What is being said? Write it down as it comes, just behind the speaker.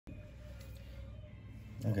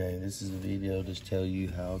Okay, this is a video to tell you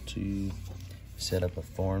how to set up a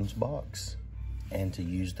forms box and to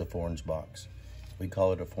use the forms box. We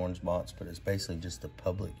call it a forms box, but it's basically just a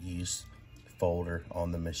public use folder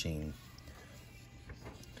on the machine.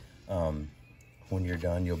 When you're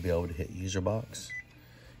done, you'll be able to hit Userbox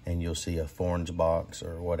and you'll see a forms box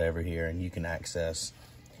or whatever here, and you can access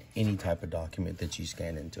any type of document that you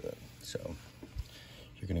scan into it. So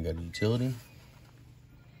you're gonna go to Utility.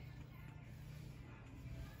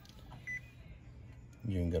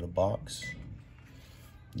 You can go to Box,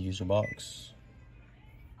 User Box,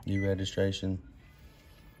 New Registration.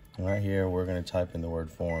 And right here, we're going to type in the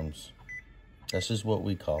word forms. That's just what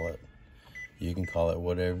we call it. You can call it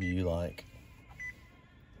whatever you like.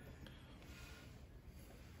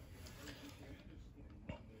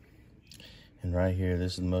 And right here,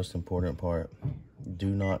 this is the most important part. Do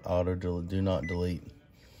not delete.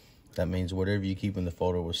 That means whatever you keep in the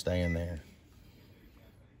folder will stay in there.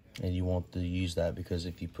 And you want to use that because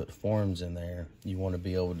if you put forms in there, you want to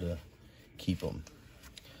be able to keep them.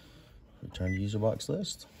 Return to user box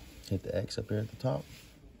list. Hit the X up here at the top.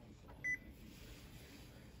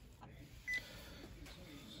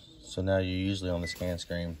 So now you're usually on the scan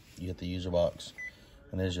screen. You hit the user box,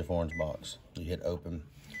 and there's your forms box. You hit open,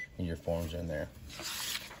 and your forms are in there.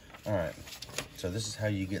 All right. So this is how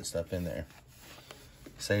you get stuff in there.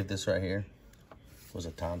 Save this right here was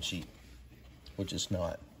a timesheet, which it's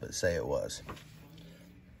not, but say it was.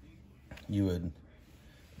 You would,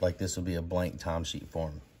 like, this would be a blank timesheet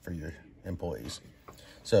form for your employees.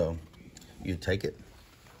 So you'd take it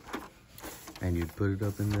and you'd put it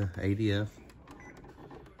up in the ADF,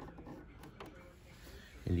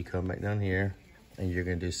 and you come back down here and you're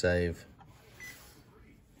gonna do save.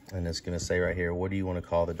 And it's gonna say right here, what do you wanna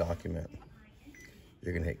call the document?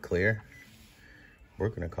 You're gonna hit clear. We're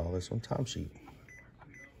gonna call this one timesheet.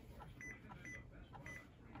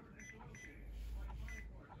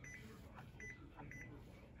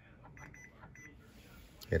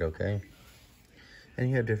 Hit OK. And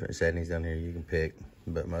you have different settings down here you can pick,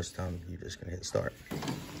 but most of the time you're just gonna hit start.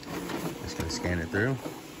 It's gonna scan it through.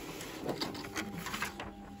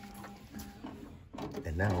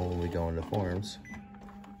 And now when we go into forms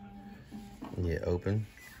and you hit open,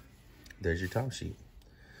 there's your timesheet.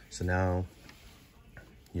 So now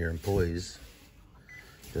your employees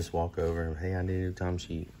just walk over and, hey, I need a new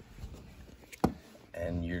timesheet.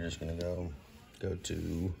 And you're just gonna go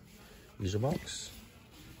to user box.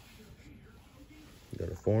 Go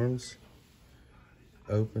to forms,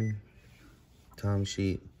 open,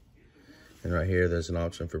 timesheet, and right here there's an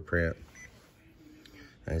option for print.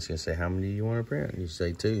 And it's gonna say how many you want to print. You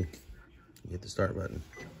say 2. You hit the start button.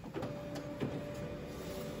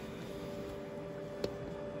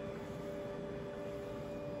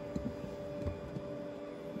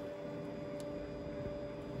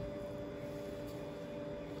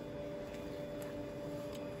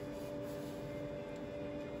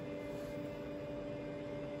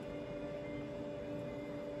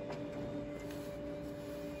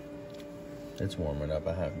 It's warming up.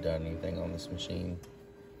 I haven't done anything on this machine.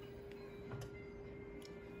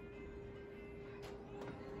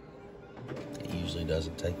 It usually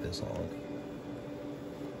doesn't take this long.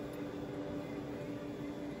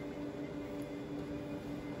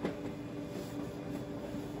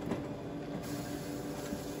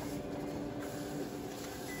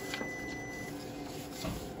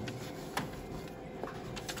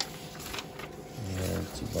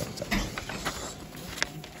 And 2 button touches.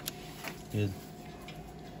 Good.